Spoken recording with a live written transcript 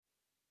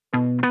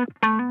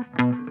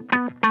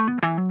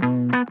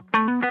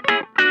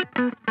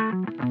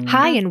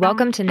Hi, and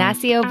welcome to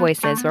NASCIO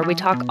Voices, where we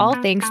talk all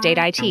things state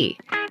IT.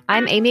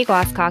 I'm Amy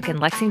Glasscock in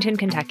Lexington,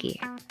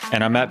 Kentucky.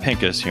 And I'm Matt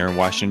Pincus here in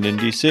Washington,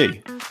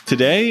 D.C.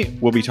 Today,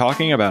 we'll be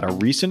talking about a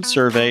recent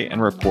survey and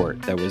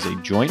report that was a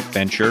joint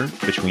venture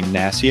between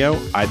NASCIO,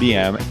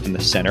 IBM, and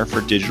the Center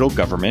for Digital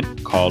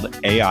Government called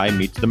AI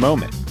Meets the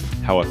Moment: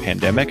 How a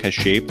Pandemic Has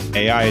Shaped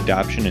AI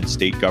Adoption in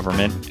State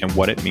Government and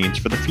What It Means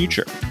for the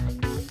Future.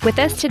 With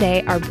us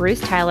today are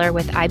Bruce Tyler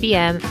with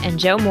IBM and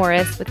Joe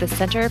Morris with the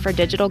Center for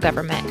Digital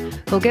Government,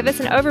 who'll give us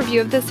an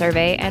overview of the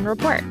survey and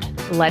report.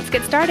 Let's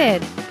get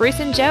started. Bruce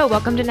and Joe,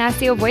 welcome to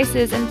NASCIO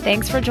Voices, and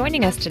thanks for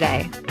joining us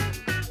today.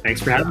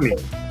 Thanks for having me.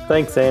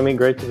 Thanks, Amy.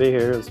 Great to be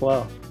here as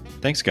well.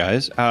 Thanks,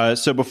 guys.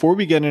 So before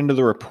we get into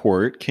the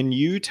report, can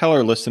you tell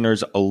our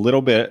listeners a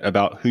little bit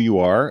about who you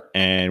are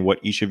and what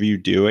each of you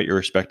do at your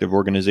respective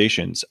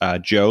organizations?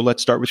 Joe,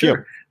 let's start with you.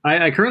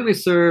 I currently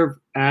serve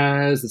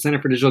as the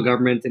Center for Digital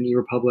Government and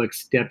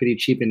eRepublic's Deputy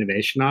Chief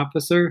Innovation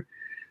Officer.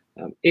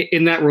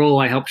 In that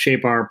role, I help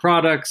shape our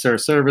products, our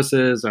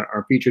services,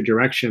 our future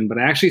direction. But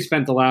I actually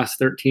spent the last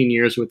 13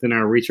 years within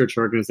our research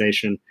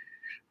organization,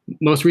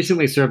 most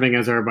recently serving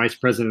as our Vice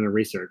President of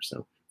Research.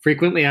 So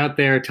frequently out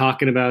there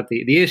talking about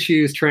the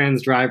issues,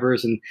 trends,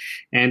 drivers,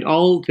 and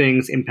all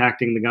things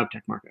impacting the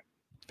GovTech market.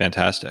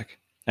 Fantastic.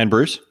 And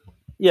Bruce?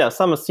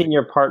 Yes, I'm a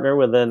senior partner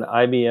within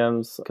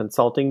IBM's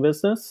consulting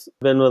business.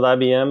 Been with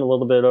IBM a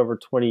little bit over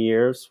 20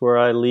 years, where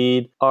I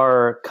lead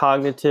our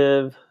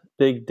cognitive,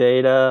 big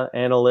data,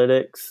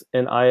 analytics,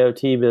 and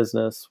IoT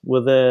business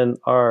within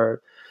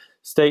our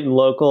state and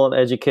local and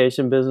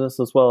education business,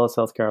 as well as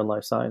healthcare and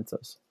life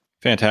sciences.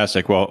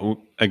 Fantastic.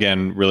 Well,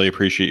 again, really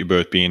appreciate you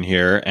both being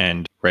here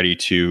and ready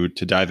to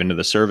dive into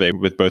the survey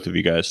with both of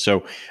you guys.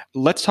 So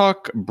let's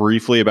talk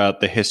briefly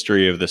about the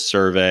history of the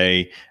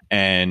survey.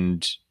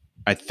 And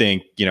I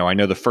think, I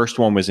know the first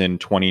one was in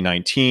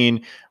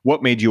 2019.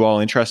 What made you all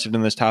interested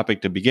in this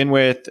topic to begin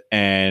with?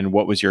 And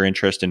what was your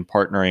interest in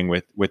partnering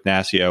with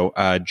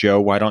NASCIO? Joe,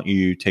 why don't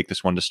you take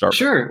this one to start?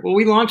 Sure. Well,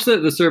 we launched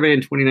the survey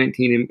in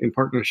 2019 in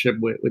partnership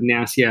with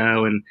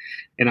NASCIO and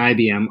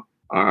IBM.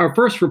 Our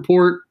first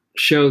report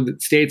showed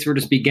that states were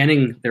just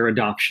beginning their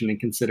adoption and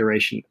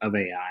consideration of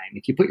AI. And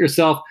if you put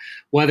yourself,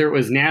 whether it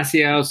was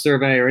NASCIO's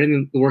survey or any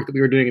of the work that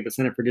we were doing at the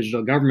Center for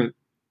Digital Government,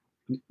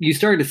 you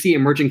started to see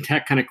emerging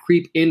tech kind of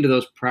creep into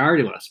those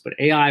priority lists. But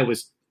AI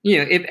was,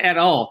 if at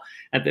all,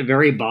 at the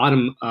very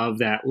bottom of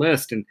that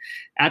list. And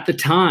at the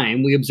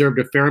time, we observed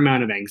a fair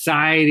amount of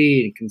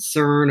anxiety and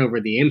concern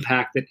over the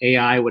impact that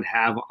AI would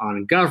have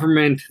on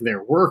government,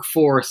 their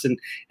workforce, and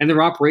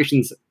their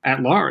operations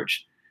at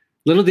large.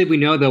 Little did we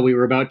know, though, we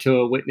were about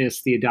to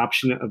witness the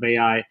adoption of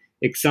AI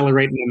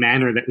accelerate in a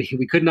manner that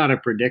we could not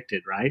have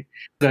predicted, right?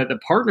 The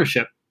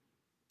partnership,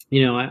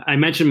 I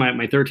mentioned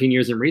my 13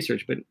 years in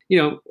research, but,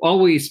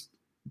 always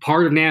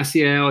part of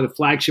NASCIO, the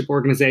flagship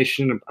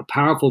organization, a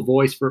powerful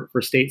voice for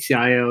state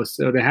CIOs.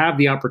 So to have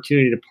the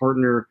opportunity to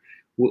partner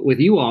with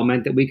you all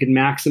meant that we could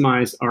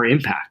maximize our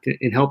impact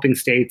in helping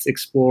states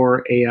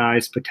explore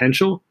AI's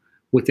potential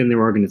within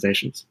their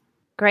organizations.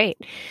 Great.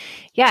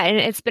 Yeah, and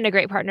it's been a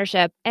great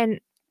partnership.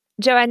 And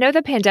Joe, I know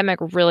the pandemic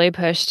really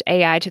pushed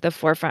AI to the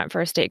forefront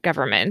for state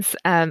governments.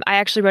 I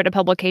actually wrote a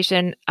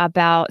publication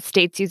about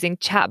states using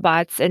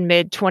chatbots in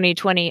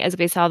mid-2020, as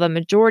we saw the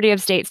majority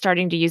of states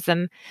starting to use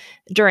them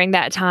during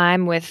that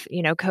time with,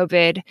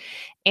 COVID.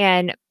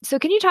 And so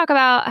can you talk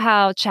about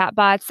how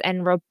chatbots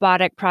and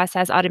robotic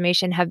process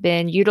automation have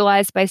been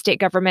utilized by state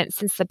governments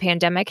since the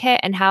pandemic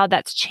hit and how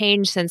that's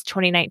changed since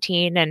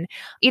 2019? And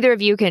either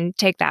of you can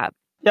take that.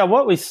 Yeah,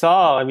 what we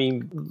saw,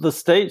 the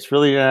states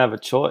really didn't have a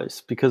choice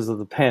because of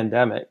the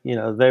pandemic.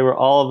 They were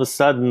all of a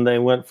sudden, they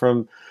went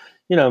from,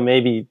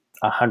 maybe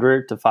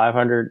 100 to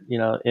 500,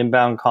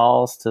 inbound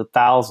calls to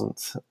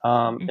thousands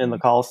in the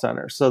call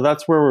center. So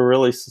that's where we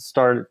really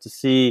started to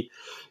see,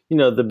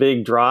 the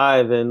big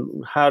drive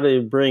and how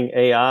to bring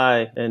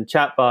AI and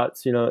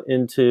chatbots,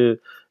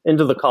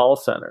 into the call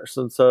centers.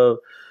 And so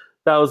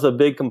that was a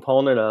big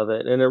component of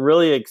it. And it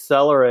really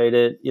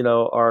accelerated,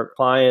 our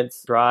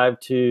clients' drive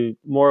to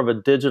more of a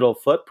digital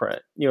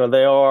footprint.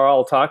 They are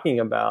all talking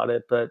about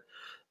it, but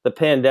the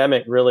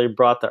pandemic really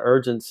brought the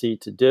urgency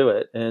to do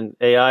it, and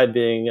AI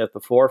being at the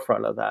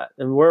forefront of that.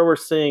 And where we're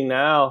seeing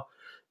now,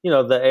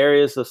 the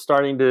areas of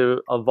starting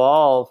to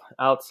evolve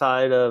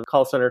outside of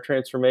call center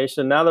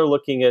transformation. Now they're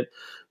looking at,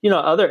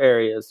 other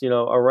areas,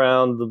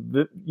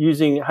 around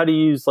using how to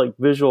use like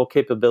visual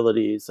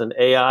capabilities and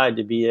AI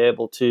to be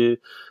able to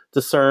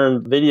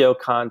discern video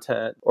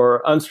content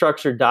or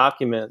unstructured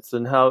documents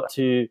and how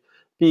to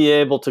be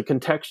able to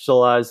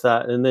contextualize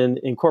that and then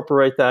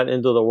incorporate that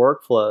into the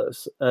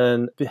workflows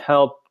and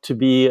help to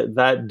be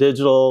that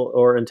digital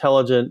or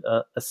intelligent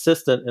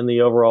assistant in the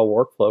overall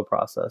workflow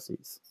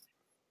processes.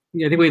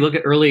 Yeah, I think we look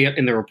at early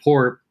in the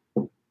report,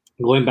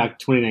 going back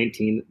to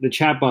 2019, the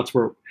chatbots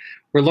were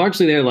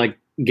largely there like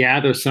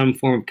gather some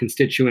form of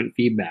constituent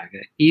feedback,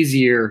 an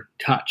easier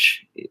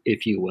touch,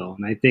 if you will.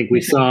 And I think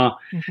we saw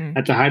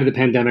at the height of the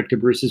pandemic, to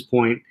Bruce's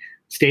point,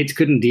 states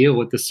couldn't deal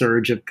with the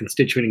surge of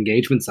constituent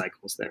engagement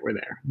cycles that were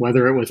there,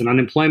 whether it was an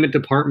unemployment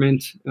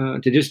department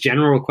to just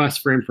general requests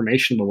for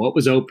information about what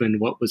was open,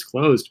 what was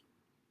closed.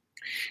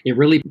 It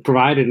really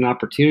provided an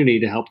opportunity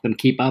to help them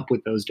keep up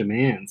with those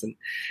demands. And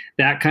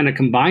that kind of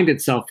combined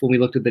itself when we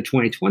looked at the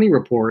 2020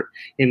 report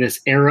in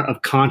this era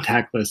of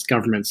contactless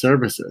government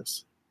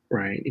services,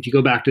 right? If you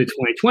go back to the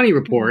 2020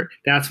 report,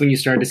 that's when you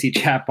start to see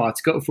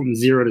chatbots go from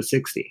 0 to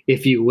 60,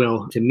 if you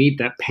will, to meet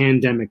that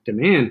pandemic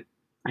demand.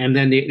 And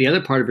then the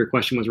other part of your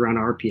question was around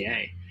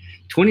RPA.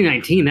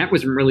 2019, that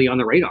was really on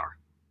the radar.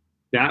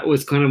 That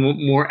was kind of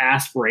more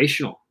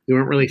aspirational. We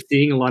weren't really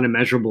seeing a lot of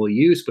measurable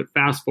use, but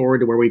fast forward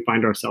to where we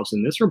find ourselves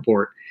in this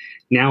report,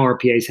 now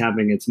RPA is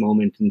having its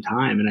moment in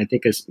time. And I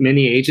think as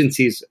many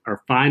agencies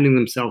are finding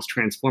themselves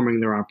transforming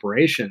their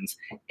operations,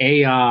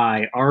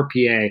 AI,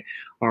 RPA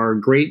are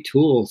great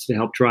tools to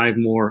help drive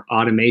more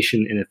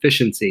automation and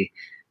efficiency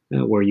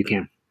where you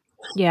can.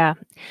 Yeah,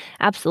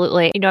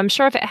 absolutely. I'm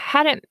sure if it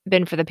hadn't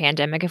been for the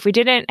pandemic, if we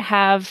didn't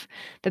have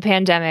the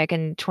pandemic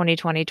in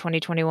 2020,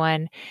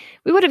 2021,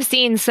 we would have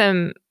seen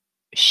some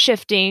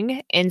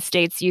shifting in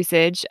states'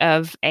 usage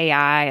of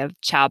AI, of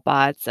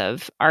chatbots,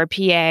 of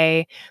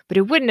RPA, but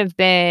it wouldn't have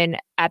been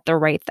at the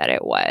rate that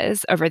it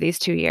was over these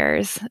 2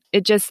 years.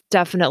 It just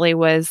definitely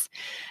was,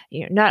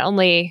 not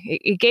only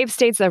it gave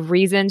states a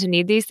reason to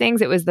need these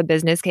things, it was the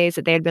business case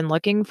that they had been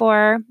looking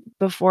for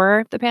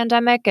before the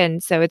pandemic.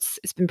 And so it's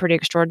been pretty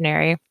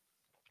extraordinary.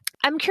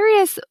 I'm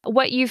curious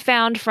what you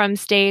found from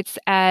states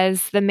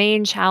as the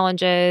main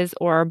challenges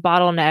or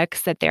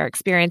bottlenecks that they're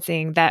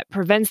experiencing that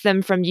prevents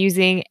them from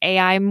using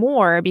AI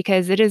more,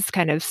 because it is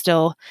kind of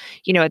still,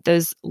 at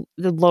the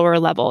lower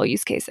level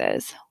use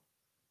cases.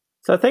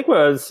 So I think what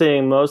I was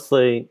seeing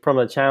mostly from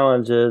a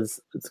challenge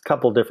is it's a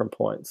couple different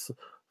points.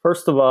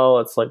 First of all,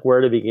 it's like where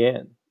to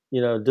begin.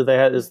 Do they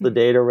have, is the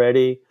data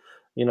ready?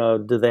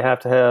 Do they have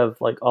to have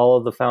like all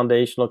of the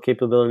foundational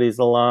capabilities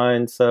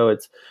aligned? So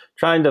it's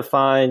trying to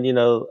find,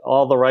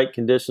 all the right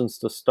conditions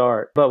to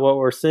start. But what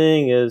we're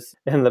seeing is,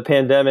 and the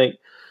pandemic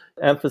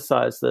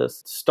emphasized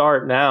this,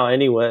 start now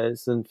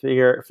anyways and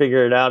figure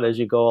it out as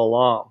you go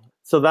along.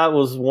 So that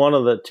was one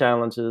of the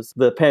challenges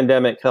the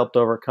pandemic helped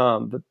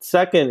overcome. But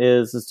second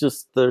is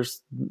just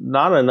there's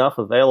not enough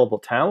available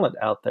talent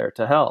out there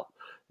to help.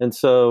 And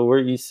so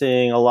what you're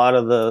seeing a lot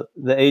of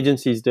the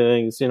agencies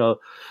doing is,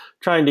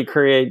 trying to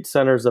create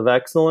centers of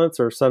excellence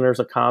or centers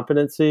of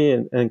competency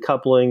and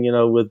coupling,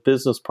 with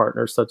business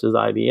partners such as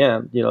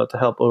IBM, to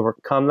help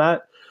overcome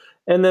that.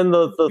 And then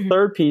the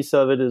third piece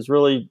of it is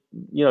really,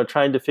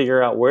 trying to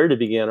figure out where to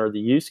begin or the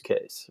use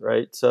case,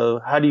 right? So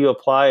how do you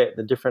apply it in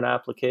the different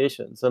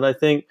applications? And I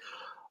think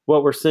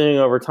what we're seeing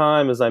over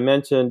time, as I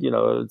mentioned,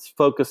 it's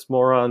focused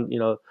more on,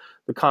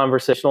 the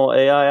conversational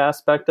AI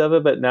aspect of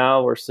it, but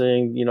now we're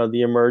seeing,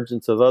 the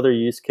emergence of other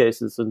use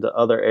cases into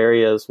other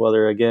areas,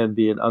 whether again,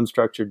 be it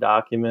unstructured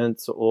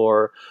documents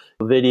or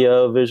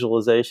video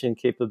visualization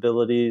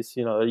capabilities.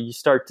 You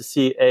start to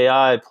see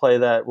AI play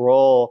that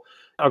role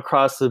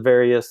across the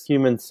various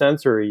human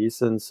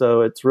sensories. And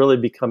so it's really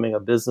becoming a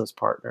business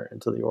partner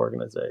into the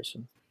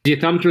organization. If you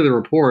thumb through the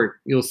report,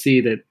 you'll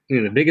see that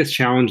the biggest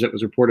challenge that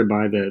was reported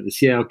by the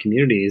CIO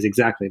community is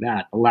exactly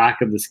that. The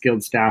lack of the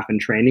skilled staff and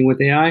training with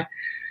AI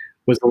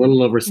was a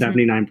little over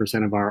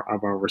 79% of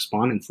our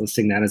respondents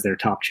listing that as their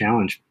top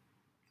challenge.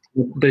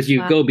 But as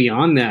you go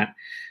beyond that,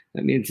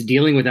 it's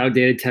dealing with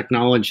outdated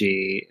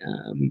technology,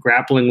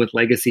 grappling with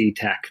legacy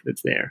tech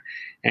that's there.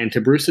 And to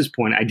Bruce's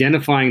point,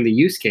 identifying the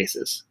use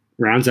cases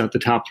rounds out the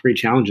top 3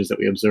 challenges that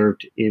we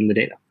observed in the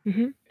data.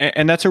 Mm-hmm.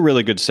 And that's a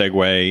really good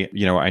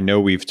segue. I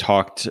know we've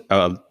talked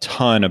a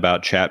ton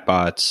about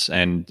chatbots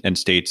and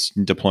states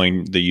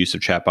deploying the use of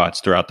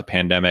chatbots throughout the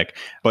pandemic.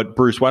 But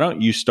Bruce, why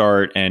don't you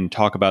start and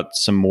talk about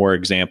some more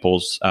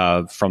examples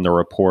from the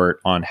report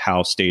on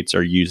how states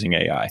are using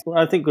AI? Well,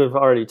 I think we've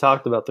already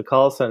talked about the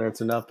call centers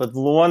enough, but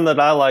the one that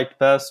I liked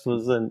best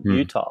was in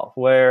Utah,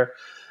 where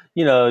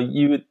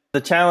the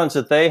challenge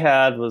that they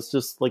had was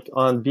just like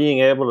on being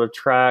able to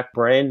track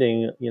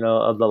branding,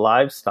 of the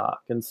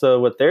livestock. And so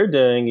what they're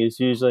doing is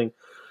using,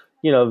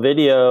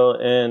 video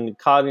and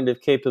cognitive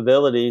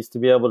capabilities to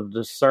be able to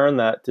discern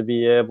that, to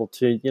be able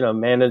to,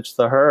 manage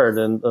the herd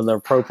and the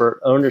appropriate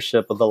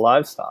ownership of the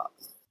livestock.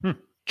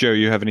 Joe,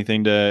 you have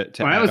anything to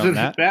add on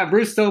that?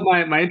 Bruce stole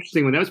my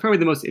interesting one. That was probably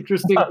the most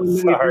interesting one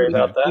Sorry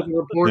about that. The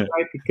report,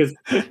 right? Because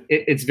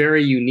it's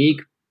very unique.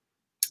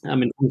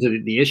 In terms of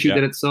the issue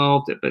that it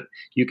solved. But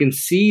you can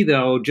see,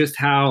 though, just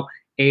how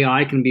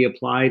AI can be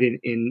applied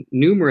in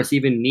numerous,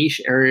 even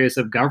niche areas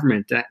of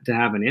government to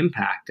have an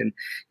impact. And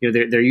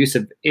their use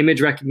of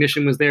image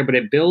recognition was there, but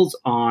it builds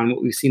on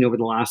what we've seen over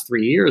the last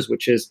 3 years,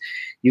 which is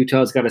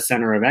Utah's got a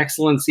center of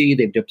excellency.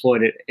 They've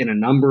deployed it in a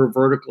number of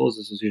verticals.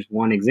 This is just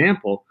one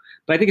example.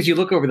 But I think as you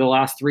look over the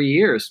last 3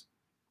 years,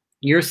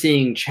 You're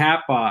seeing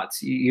chatbots.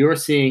 You're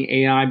seeing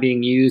AI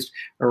being used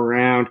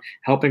around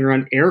helping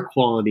run air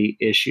quality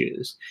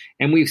issues.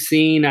 And we've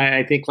seen,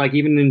 I think, like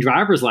even in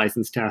driver's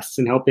license tests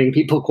and helping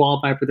people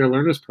qualify for their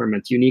learner's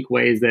permits, unique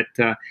ways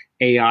that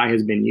AI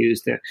has been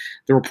used.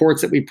 The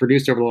reports that we've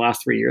produced over the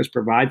last 3 years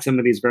provide some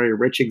of these very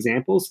rich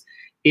examples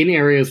in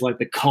areas like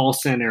the call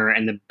center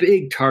and the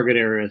big target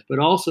areas, but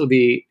also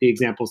the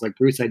examples like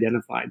Bruce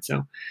identified.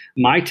 So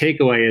my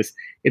takeaway is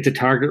it's a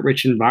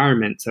target-rich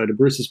environment. So to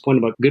Bruce's point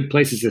about good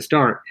places to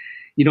start,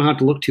 you don't have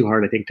to look too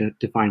hard, I think,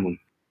 to find one.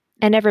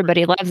 And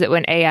everybody loves it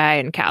when AI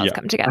and cows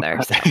come together.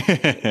 So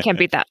can't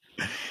beat that.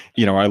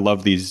 I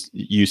love these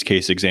use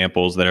case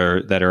examples that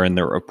are in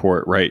the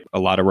report, right? A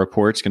lot of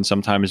reports can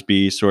sometimes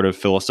be sort of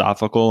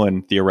philosophical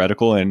and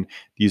theoretical, and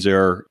these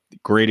are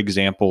great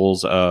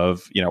examples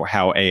of,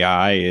 how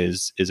AI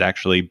is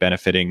actually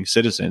benefiting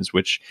citizens,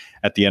 which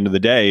at the end of the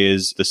day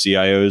is the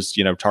CIO's,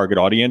 target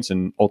audience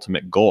and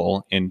ultimate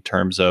goal in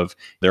terms of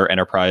their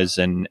enterprise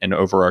and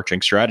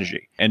overarching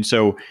strategy. And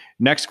so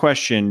next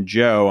question,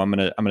 Joe, I'm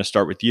going to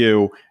start with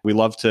you. We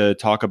love to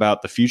talk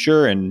about the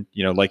future. And,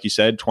 like you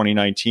said,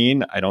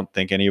 2019, I don't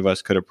think any of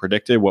us could have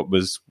predicted what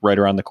was right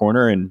around the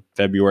corner in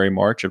February,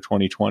 March of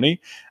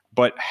 2020.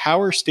 But how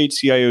are state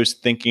CIOs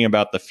thinking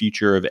about the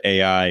future of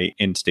AI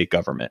in state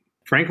government?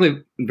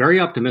 Frankly, very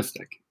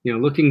optimistic.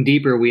 Looking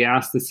deeper, we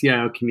asked the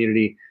CIO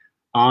community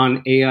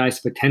on AI's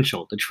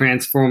potential to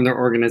transform their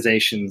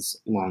organizations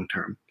long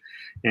term.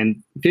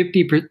 And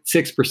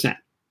 56%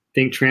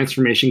 think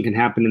transformation can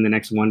happen in the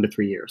next 1 to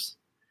 3 years.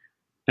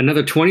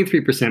 Another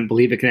 23%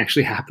 believe it can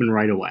actually happen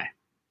right away.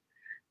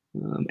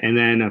 And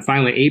then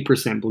finally,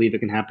 8% believe it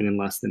can happen in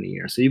less than a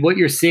year. So what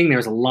you're seeing there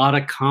is a lot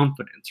of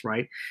confidence,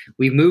 right?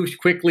 We've moved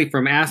quickly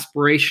from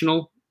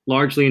aspirational,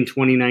 largely in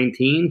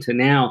 2019, to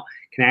now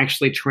can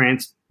actually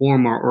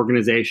transform our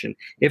organization,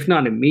 if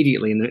not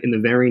immediately, in the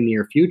very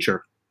near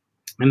future.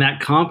 And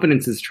that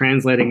confidence is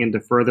translating into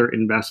further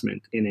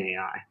investment in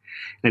AI.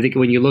 And I think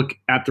when you look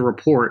at the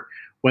report,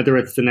 whether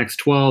it's the next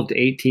 12 to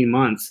 18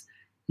 months,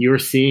 you're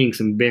seeing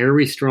some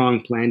very strong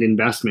planned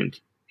investment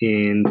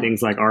in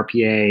things like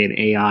RPA and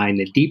AI and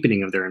the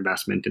deepening of their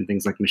investment in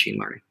things like machine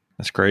learning.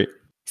 That's great.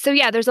 So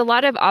yeah, there's a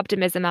lot of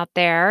optimism out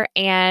there.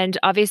 And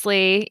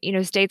obviously,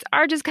 states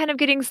are just kind of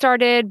getting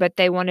started, but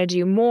they want to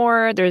do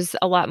more. There's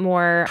a lot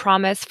more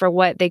promise for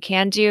what they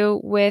can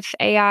do with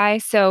AI.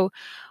 So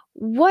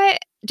what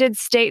did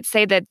states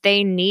say that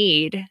they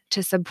need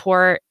to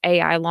support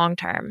AI long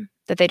term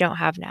that they don't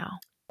have now?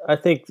 I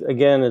think,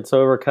 again, it's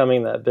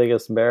overcoming that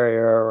biggest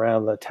barrier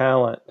around the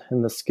talent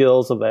and the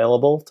skills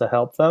available to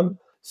help them.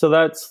 So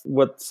that's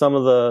what some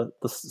of the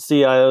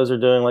CIOs are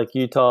doing, like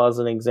Utah as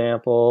an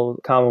example,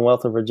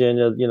 Commonwealth of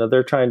Virginia.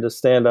 They're trying to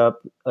stand up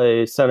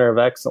a center of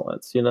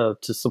excellence,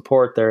 to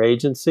support their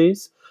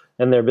agencies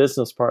and their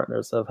business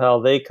partners, of how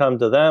they come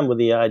to them with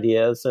the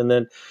ideas, and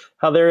then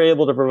how they're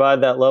able to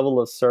provide that level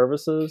of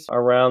services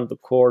around the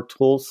core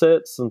tool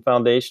sets and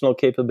foundational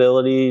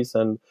capabilities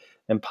and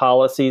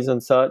policies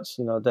and such,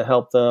 to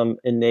help them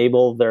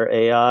enable their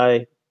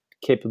AI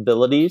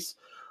capabilities.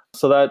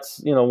 So that's,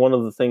 one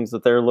of the things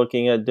that they're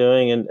looking at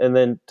doing, and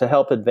then to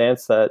help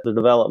advance the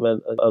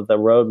development of the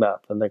roadmap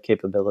and their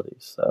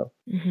capabilities. So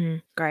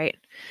Great.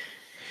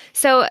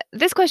 So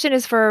this question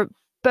is for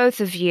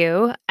both of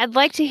you. I'd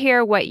like to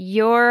hear what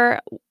your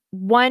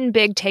one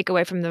big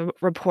takeaway from the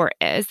report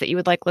is that you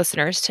would like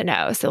listeners to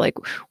know. So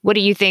what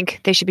do you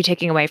think they should be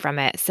taking away from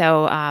it?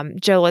 So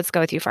Joe, let's go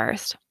with you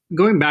first.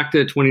 Going back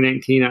to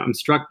 2019, I'm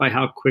struck by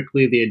how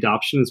quickly the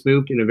adoption has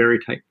moved in a very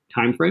tight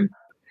time frame.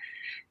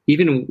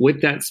 Even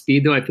with that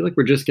speed, though, I feel like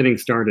we're just getting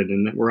started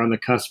and that we're on the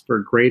cusp for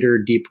greater,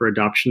 deeper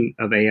adoption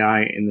of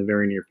AI in the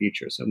very near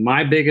future. So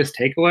my biggest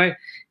takeaway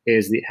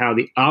is how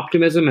the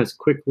optimism has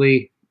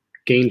quickly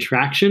gained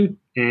traction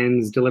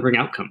and is delivering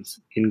outcomes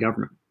in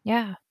government.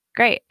 Yeah,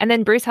 great. And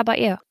then Bruce, how about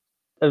you?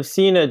 I've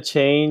seen a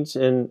change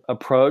in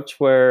approach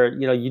where,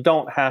 you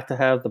don't have to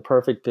have the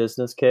perfect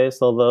business case,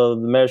 although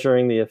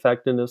measuring the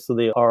effectiveness of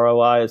the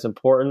ROI is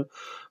important.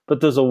 But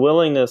there's a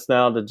willingness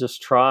now to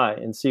just try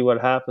and see what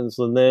happens,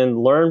 and then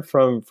learn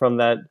from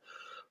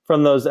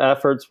those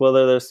efforts,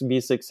 whether there's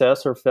be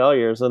success or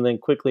failures, and then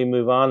quickly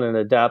move on and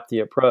adapt the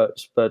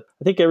approach. But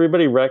I think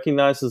everybody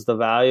recognizes the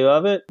value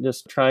of it,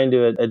 just trying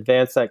to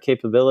advance that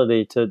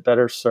capability to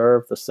better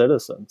serve the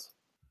citizens.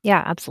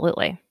 Yeah,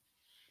 absolutely.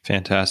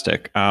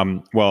 Fantastic.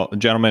 Well,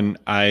 gentlemen,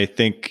 I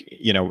think,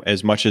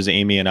 as much as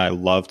Amy and I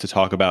love to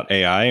talk about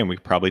AI, and we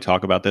could probably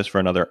talk about this for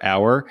another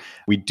hour,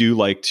 we do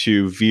like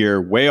to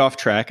veer way off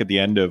track at the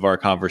end of our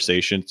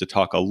conversations to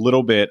talk a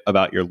little bit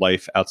about your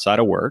life outside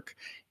of work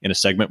in a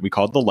segment we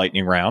called the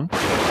Lightning Round.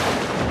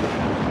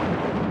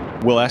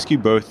 We'll ask you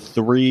both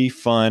 3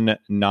 fun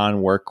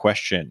non-work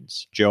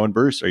questions. Joe and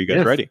Bruce, are you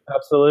guys ready?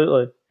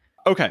 Absolutely.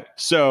 Okay,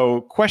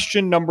 so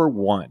question number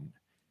 1.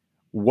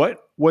 What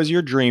was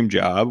your dream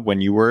job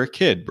when you were a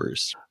kid,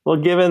 Bruce? Well,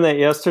 given that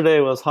yesterday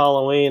was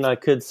Halloween, I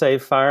could say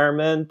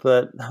fireman,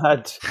 but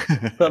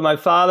my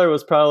father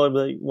was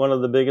probably one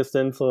of the biggest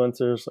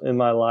influencers in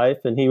my life,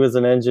 and he was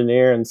an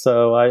engineer, and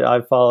so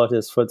I followed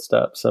his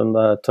footsteps and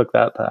took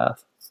that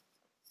path.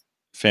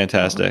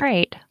 Fantastic.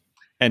 Great.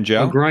 And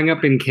Joe? Well, growing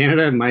up in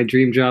Canada, my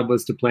dream job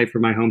was to play for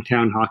my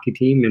hometown hockey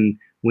team and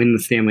win the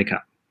Stanley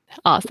Cup.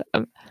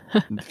 Awesome.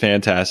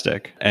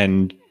 Fantastic.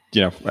 And,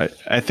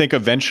 I think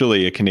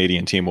eventually a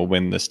Canadian team will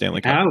win the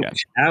Stanley Cup again.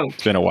 Ouch.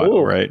 It's been a while,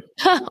 Ooh. right?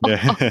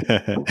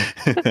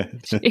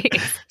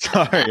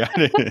 Sorry.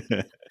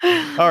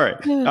 All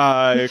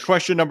right.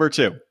 Question number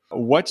 2.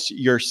 What's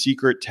your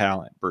secret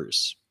talent,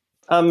 Bruce?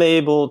 I'm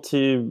able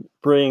to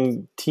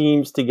bring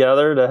teams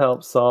together to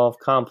help solve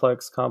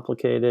complex,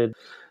 complicated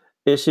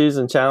issues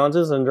and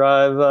challenges and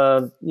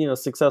drive,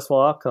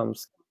 successful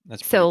outcomes.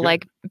 That's So pretty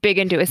like big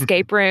into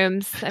escape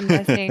rooms, I'm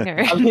guessing. Or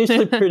I'm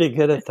usually pretty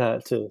good at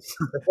that too.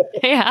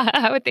 yeah,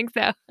 I would think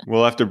so. good.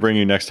 We'll have to bring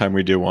you next time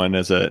we do one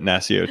as a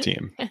NASCIO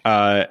team.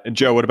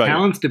 Joe, what about you?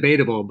 Talent's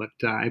debatable, but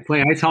I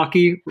play ice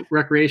hockey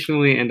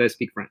recreationally and I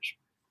speak French.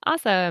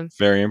 Awesome.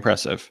 Very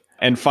impressive.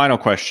 And final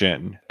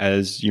question.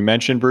 As you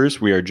mentioned, Bruce,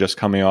 we are just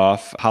coming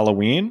off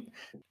Halloween.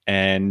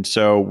 And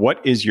so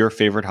what is your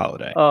favorite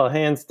holiday? Oh,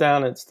 hands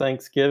down, it's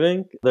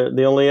Thanksgiving.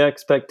 The only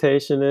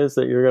expectation is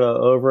that you're going to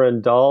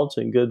overindulge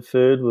in good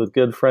food with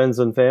good friends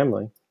and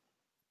family.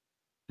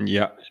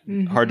 Yeah,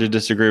 hard to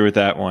disagree with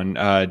that one.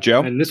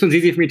 Joe? And this one's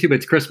easy for me too, but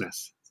it's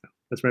Christmas. So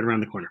that's right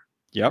around the corner.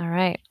 Yep. All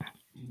right.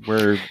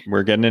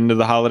 We're getting into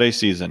the holiday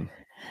season.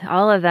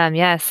 All of them,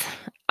 yes.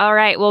 All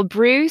right. Well,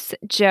 Bruce,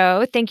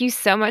 Joe, thank you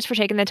so much for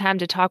taking the time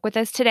to talk with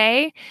us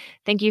today.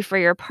 Thank you for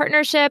your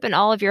partnership and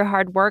all of your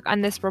hard work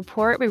on this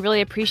report. We really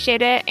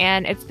appreciate it.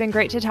 And it's been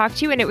great to talk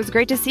to you. And it was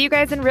great to see you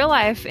guys in real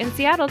life in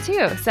Seattle,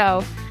 too.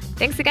 So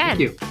thanks again.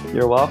 Thank you.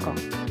 You're welcome.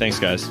 Thanks,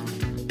 guys.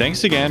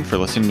 Thanks again for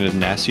listening to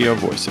NASCIO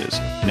Voices.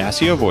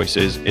 NASCIO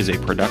Voices is a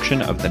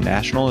production of the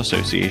National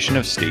Association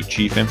of State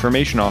Chief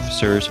Information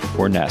Officers,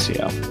 or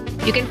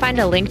NASCIO. You can find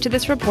a link to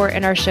this report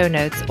in our show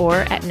notes or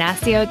at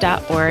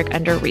nascio.org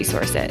under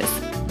resources.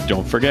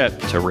 Don't forget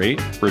to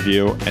rate,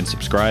 review, and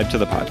subscribe to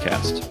the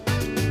podcast.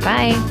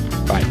 Bye.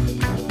 Bye.